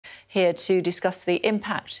Here to discuss the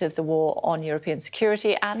impact of the war on European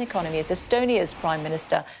security and economy is Estonia's Prime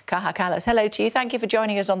Minister, Kaja Kallas. Hello to you. Thank you for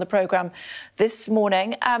joining us on the programme this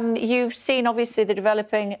morning. You've seen, obviously, the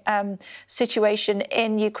developing situation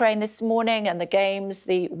in Ukraine this morning and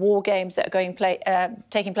the war games that are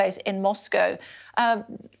taking place in Moscow.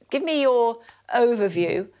 Give me your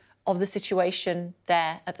overview of the situation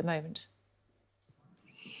there at the moment.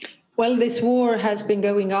 Well, this war has been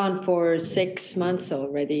going on for 6 months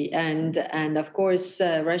already, and of course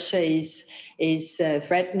Russia is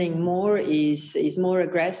threatening more, is more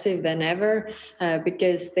aggressive than ever,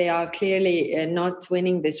 because they are clearly not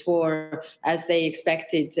winning this war as they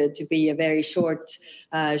expected to be a very short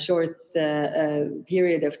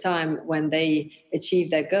period of time when they achieve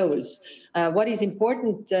their goals. What is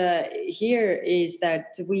important here is that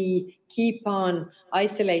we keep on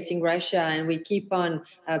isolating Russia and we keep on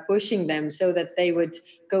pushing them so that they would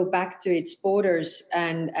go back to its borders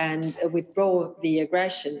and withdraw the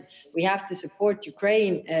aggression. We have to support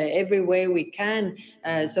Ukraine every way we can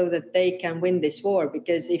so that they can win this war,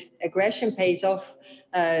 because if aggression pays off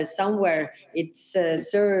somewhere, it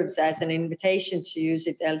serves as an invitation to use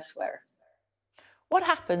it elsewhere. What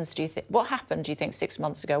happened, do you think, 6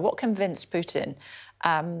 months ago? What convinced Putin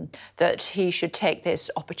that he should take this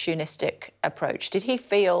opportunistic approach? Did he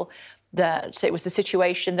feel that it was the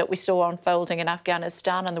situation that we saw unfolding in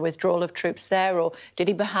Afghanistan and the withdrawal of troops there, or did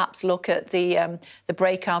he perhaps look at the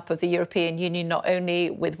breakup of the European Union, not only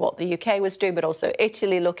with what the UK was doing, but also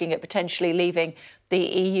Italy looking at potentially leaving the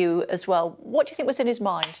EU as well? What do you think was in his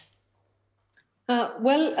mind?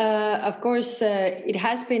 Of course, it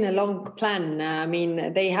has been a long plan. I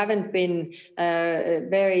mean, they haven't been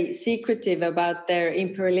very secretive about their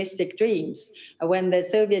imperialistic dreams. When the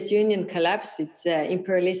Soviet Union collapsed, its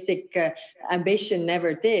imperialistic ambition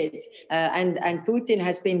never did. And Putin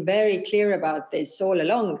has been very clear about this all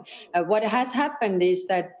along. What has happened is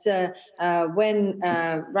that when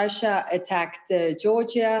Russia attacked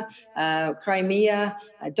Georgia, Crimea,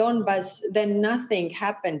 Donbas, then nothing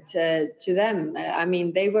happened to them. I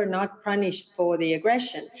mean, they were not punished for the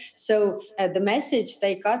aggression. So the message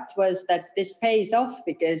they got was that this pays off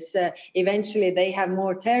because eventually they have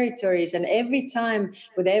more territories, and every time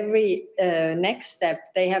with every next step,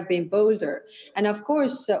 they have been bolder. And of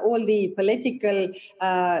course, all the political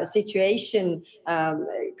situation,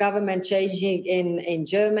 government changing in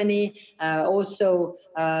Germany, also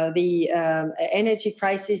the energy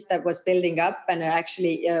crisis that was building up and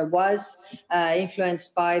actually was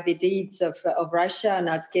influenced by the deeds of Russia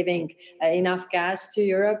not giving enough gas to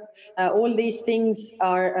Europe. All these things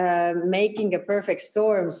are making a perfect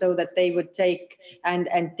storm so that they would take and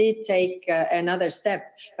did take another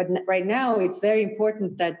step. But right now it's very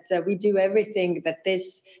important that we do everything that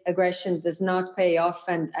this aggression does not pay off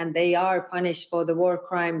and they are punished for the war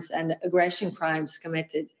crimes and aggression crimes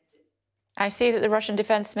committed. I see that the Russian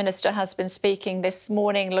Defence Minister has been speaking this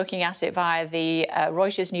morning, looking at it via the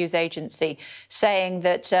Reuters news agency, saying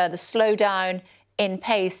that the slowdown in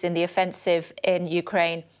pace in the offensive in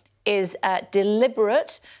Ukraine is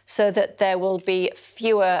deliberate so that there will be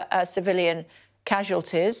fewer civilian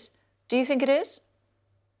casualties. Do you think it is?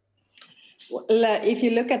 Well, if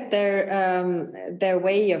you look at their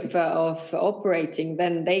way of operating,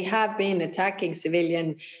 then they have been attacking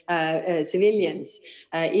civilians.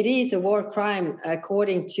 It is a war crime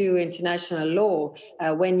according to international law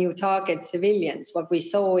when you target civilians. What we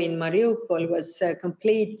saw in Mariupol was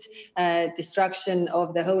complete destruction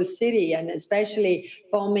of the whole city, and especially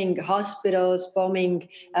bombing hospitals, bombing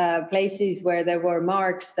places where there were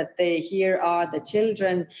marks that here are the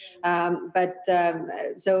children.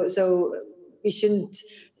 So we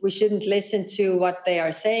shouldn't listen to what they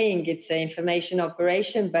are saying. It's an information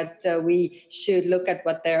operation, but we should look at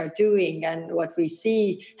what they are doing. And what we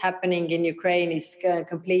see happening in Ukraine is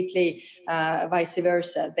completely vice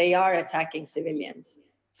versa. They are attacking civilians.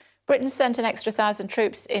 Britain sent an extra 1,000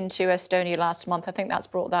 troops into Estonia last month. I think that's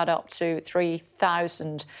brought that up to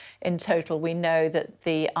 3,000 in total. We know that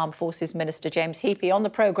the Armed Forces Minister, James Heappey, on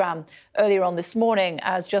the programme earlier on this morning,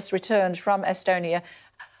 has just returned from Estonia.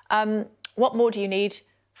 What more do you need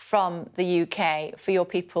from the UK for your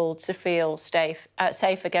people to feel safe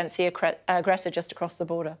against the aggressor just across the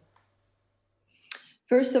border?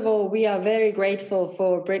 First of all, we are very grateful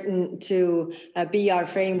for Britain to be our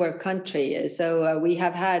framework country. So we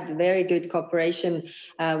have had very good cooperation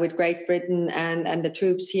with Great Britain, and the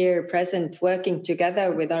troops here present working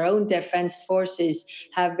together with our own defence forces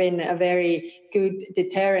have been a very good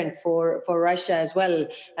deterrent for Russia as well.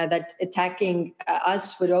 That attacking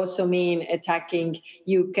us would also mean attacking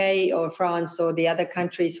UK or France or the other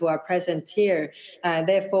countries who are present here.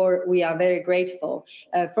 Therefore, we are very grateful.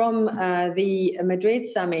 From the Madrid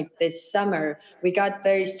summit this summer, we got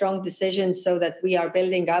very strong decisions so that we are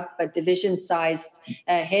building up a division-sized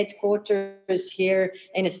headquarters here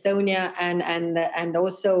in Estonia, and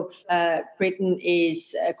also Britain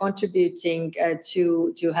is contributing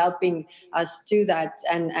to helping us do that,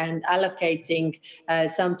 and allocating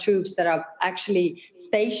some troops that are actually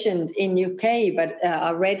stationed in UK but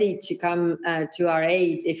are ready to come to our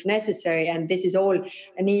aid if necessary. And this is all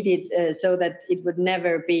needed so that it would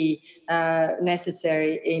never be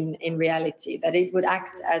necessary in reality, that it would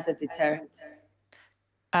act as a deterrent.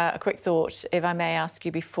 A quick thought, if I may ask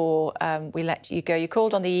you before we let you go. You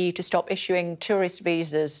called on the EU to stop issuing tourist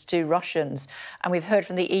visas to Russians, and we've heard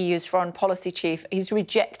from the EU's foreign policy chief. He's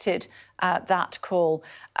rejected that call.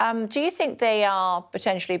 Do you think they are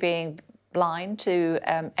potentially being blind to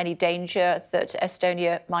any danger that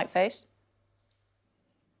Estonia might face?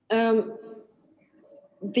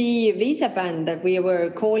 The visa ban that we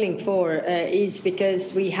were calling for is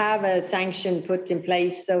because we have a sanction put in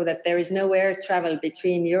place so that there is no air travel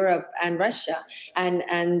between Europe and Russia,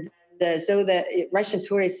 and so the Russian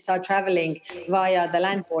tourists are traveling via the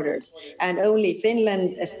land borders, and only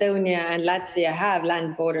Finland, Estonia, and Latvia have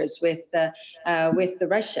land borders with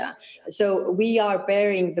Russia. So we are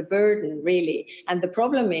bearing the burden, really. And the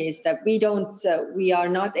problem is that we are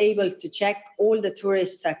not able to check all the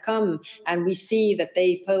tourists that come, and we see that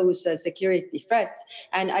they pose a security threat.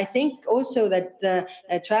 And I think also that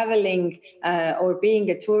traveling or being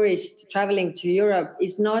a tourist traveling to Europe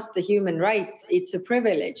is not the human right; it's a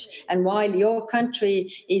privilege. And while your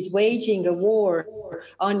country is waging a war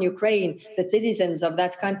on Ukraine, the citizens of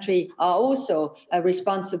that country are also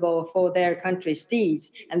responsible for their country's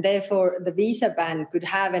deeds. And therefore, the visa ban could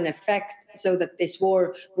have an effect so that this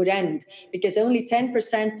war would end, because only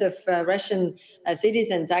 10% of Russian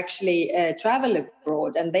citizens actually travel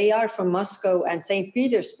abroad, and they are from Moscow and St.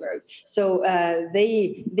 Petersburg. So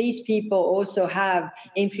these people also have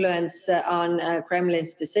influence on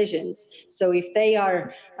Kremlin's decisions. So if they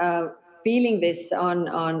are feeling this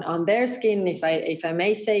on their skin, if I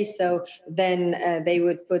may say so, then they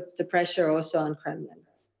would put the pressure also on Kremlin.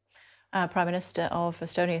 Prime Minister of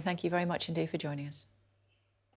Estonia, thank you very much indeed for joining us.